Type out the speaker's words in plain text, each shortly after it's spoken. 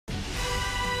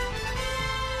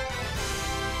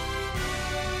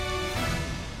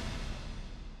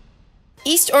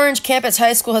East Orange Campus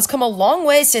High School has come a long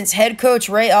way since head coach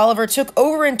Ray Oliver took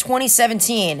over in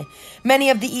 2017. Many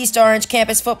of the East Orange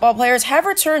Campus football players have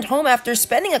returned home after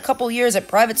spending a couple years at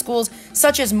private schools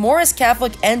such as Morris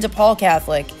Catholic and DePaul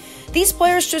Catholic. These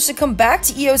players chose to come back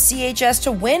to EOCHS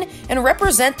to win and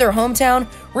represent their hometown,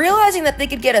 realizing that they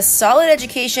could get a solid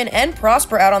education and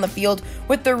prosper out on the field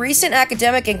with the recent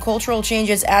academic and cultural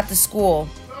changes at the school.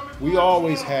 We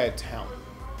always had talent.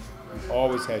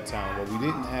 What we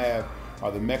didn't have are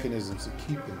the mechanisms to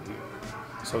keep them here.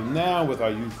 So now with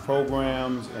our youth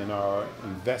programs and our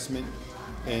investment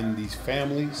in these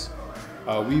families,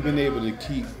 we've been able to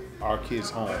keep our kids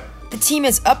home. The team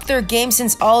has upped their game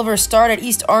since Oliver started at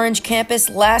East Orange Campus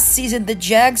last season. The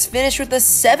Jags finished with a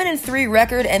 7-3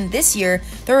 record, and this year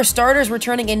there are starters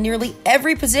returning in nearly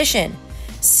every position,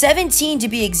 17 to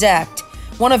be exact.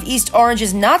 One of East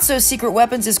Orange's not-so-secret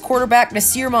weapons is quarterback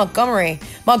Nasir Montgomery.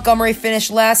 Montgomery finished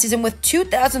last season with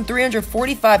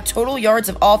 2,345 total yards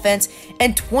of offense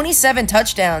and 27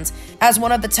 touchdowns. As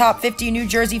one of the top 50 New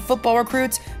Jersey football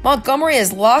recruits, Montgomery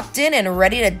is locked in and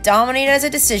ready to dominate as a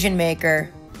decision-maker.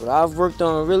 What I've worked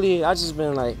on, really, I've just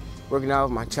been working out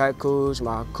with my track coach,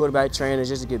 my quarterback trainers,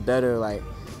 just to get better,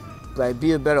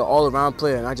 be a better all-around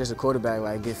player, not just a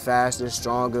quarterback, get faster,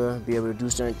 stronger, be able to do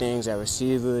certain things at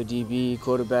receiver, DB,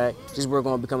 quarterback. Just work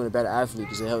on becoming a better athlete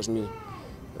because it helps me.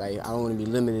 I don't want to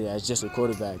be limited as just a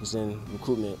quarterback because then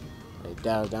recruitment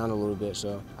dials down a little bit,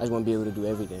 so I just want to be able to do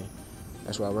everything.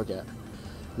 That's what I work at.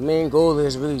 The main goal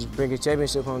is really just bring a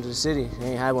championship home to the city. We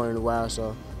ain't had one in a while,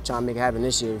 so trying to make it happen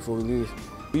this year before we leave.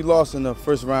 We lost in the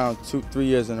first round 3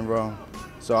 years in a row,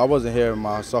 so I wasn't here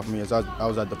my sophomore year. I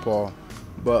was at DePaul.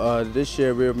 But this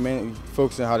year we're mainly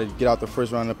focusing on how to get out the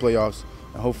first round of the playoffs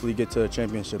and hopefully get to a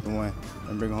championship and win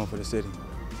and bring it home for the city.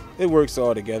 It works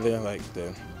all together,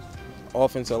 the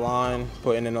offensive line,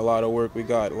 putting in a lot of work. We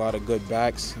got a lot of good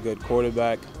backs, good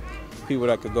quarterback, people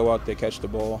that could go out there, catch the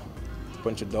ball, a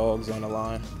bunch of dogs on the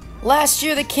line. Last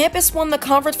year, the campus won the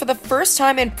conference for the first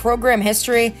time in program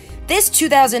history. This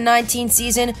 2019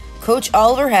 season, Coach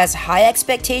Oliver has high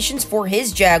expectations for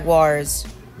his Jaguars.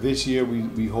 This year,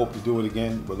 we hope to do it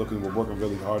again. We're working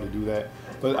really hard to do that.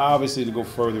 But obviously to go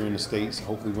further in the states,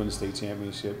 hopefully win the state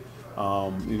championship.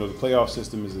 The playoff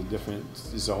system is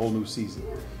it's a whole new season.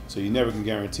 So you never can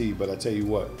guarantee, but I tell you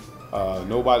what,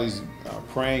 nobody's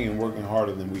praying and working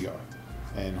harder than we are.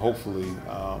 And hopefully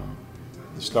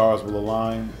the stars will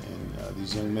align and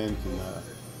these young men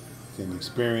can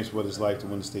experience what it's like to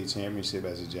win the state championship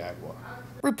as a Jaguar.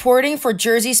 Reporting for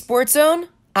Jersey Sports Zone,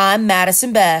 I'm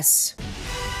Madison Bess.